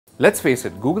Let's face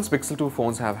it, Google's Pixel 2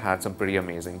 phones have had some pretty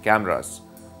amazing cameras.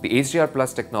 The HDR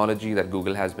Plus technology that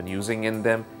Google has been using in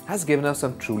them has given us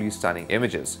some truly stunning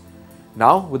images.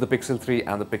 Now, with the Pixel 3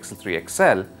 and the Pixel 3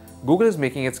 XL, Google is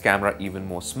making its camera even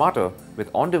more smarter with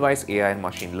on-device AI and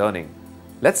machine learning.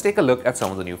 Let's take a look at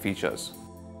some of the new features.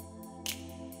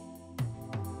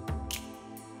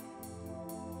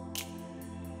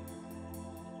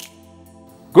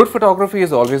 Good photography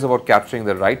is always about capturing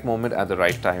the right moment at the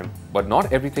right time, but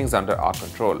not everything's under our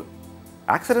control.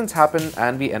 Accidents happen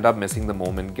and we end up missing the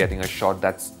moment getting a shot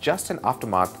that's just an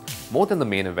aftermath more than the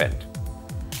main event.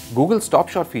 Google's Top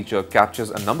Shot feature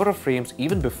captures a number of frames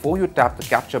even before you tap the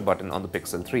capture button on the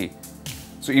Pixel 3.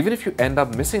 So even if you end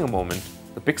up missing a moment,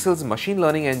 the Pixel's machine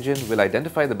learning engine will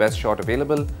identify the best shot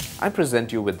available and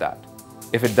present you with that.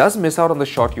 If it does miss out on the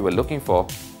shot you were looking for,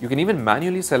 you can even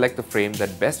manually select the frame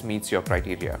that best meets your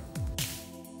criteria.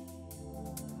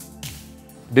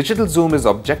 Digital zoom is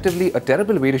objectively a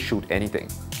terrible way to shoot anything.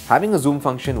 Having a zoom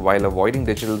function while avoiding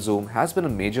digital zoom has been a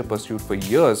major pursuit for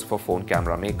years for phone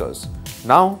camera makers.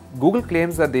 Now, Google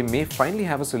claims that they may finally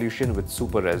have a solution with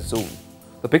super res zoom.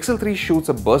 The Pixel 3 shoots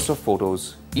a burst of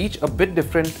photos, each a bit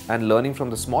different and learning from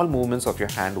the small movements of your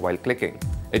hand while clicking.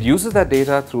 It uses that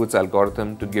data through its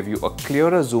algorithm to give you a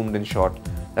clearer zoomed-in shot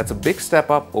that's a big step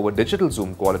up over digital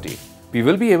zoom quality. We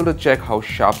will be able to check how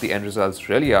sharp the end results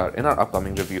really are in our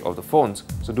upcoming review of the phones,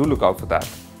 so do look out for that.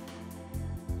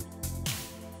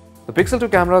 The Pixel 2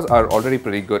 cameras are already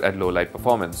pretty good at low light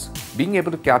performance, being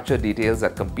able to capture details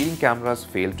that competing cameras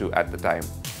failed to at the time.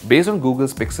 Based on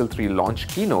Google's Pixel 3 launch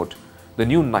keynote, the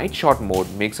new night shot mode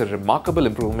makes a remarkable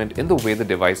improvement in the way the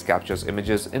device captures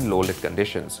images in low-lit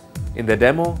conditions. In their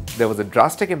demo, there was a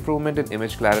drastic improvement in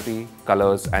image clarity,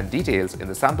 colors, and details in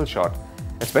the sample shot,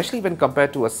 especially when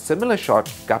compared to a similar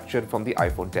shot captured from the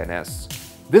iPhone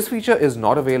XS. This feature is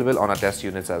not available on our test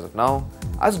units as of now,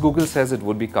 as Google says it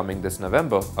would be coming this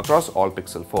November across all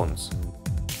Pixel phones.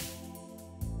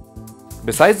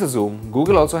 Besides the zoom,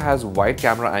 Google also has wide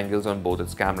camera angles on both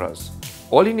its cameras.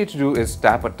 All you need to do is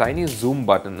tap a tiny zoom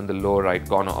button in the lower right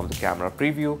corner of the camera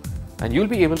preview and you'll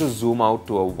be able to zoom out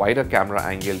to a wider camera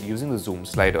angle using the zoom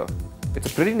slider. It's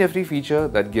a pretty nifty feature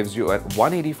that gives you a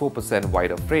 184%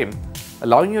 wider frame,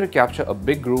 allowing you to capture a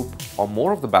big group or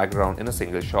more of the background in a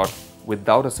single shot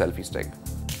without a selfie stick.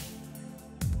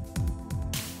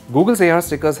 Google's AR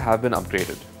stickers have been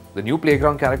upgraded. The new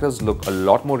playground characters look a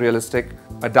lot more realistic,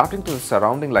 adapting to the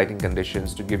surrounding lighting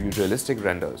conditions to give you realistic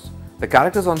renders. The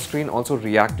characters on screen also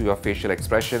react to your facial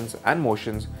expressions and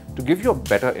motions to give you a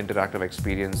better interactive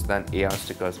experience than AR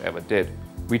stickers ever did.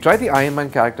 We tried the Iron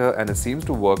Man character and it seems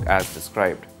to work as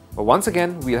described. But once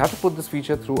again, we'll have to put this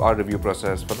feature through our review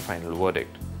process for the final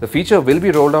verdict. The feature will be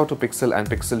rolled out to Pixel and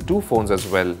Pixel 2 phones as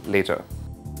well later.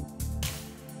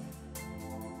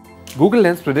 Google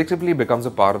Lens predictably becomes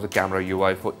a part of the camera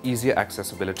UI for easier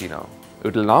accessibility now.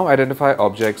 It will now identify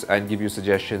objects and give you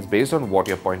suggestions based on what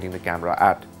you're pointing the camera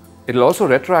at. It'll also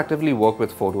retroactively work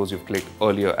with photos you've clicked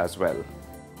earlier as well.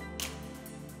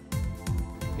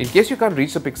 In case you can't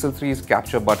reach the Pixel 3's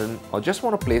capture button or just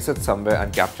want to place it somewhere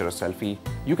and capture a selfie,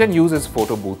 you can use its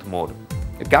photo booth mode.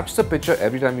 It captures a picture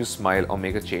every time you smile or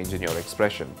make a change in your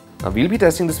expression. Now we'll be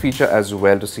testing this feature as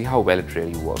well to see how well it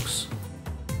really works.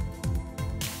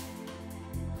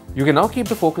 You can now keep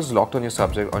the focus locked on your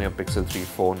subject on your Pixel 3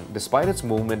 phone despite its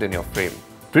movement in your frame.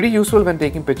 Pretty useful when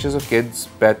taking pictures of kids,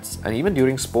 pets, and even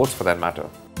during sports for that matter.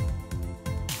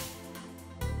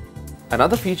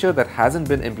 Another feature that hasn't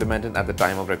been implemented at the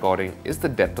time of recording is the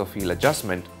depth of field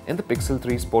adjustment in the Pixel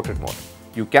 3's portrait mode.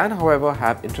 You can, however,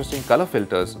 have interesting color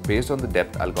filters based on the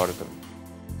depth algorithm.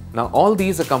 Now all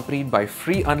these accompanied by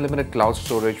free unlimited cloud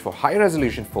storage for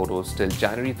high-resolution photos till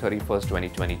January 31st,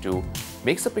 2022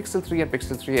 makes the Pixel 3 and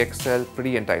Pixel 3 XL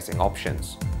pretty enticing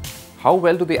options. How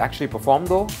well do they actually perform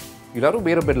though? You'll have to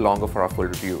wait a bit longer for our full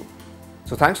review.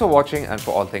 So thanks for watching, and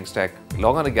for all things tech,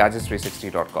 log on to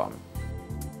gadgets360.com.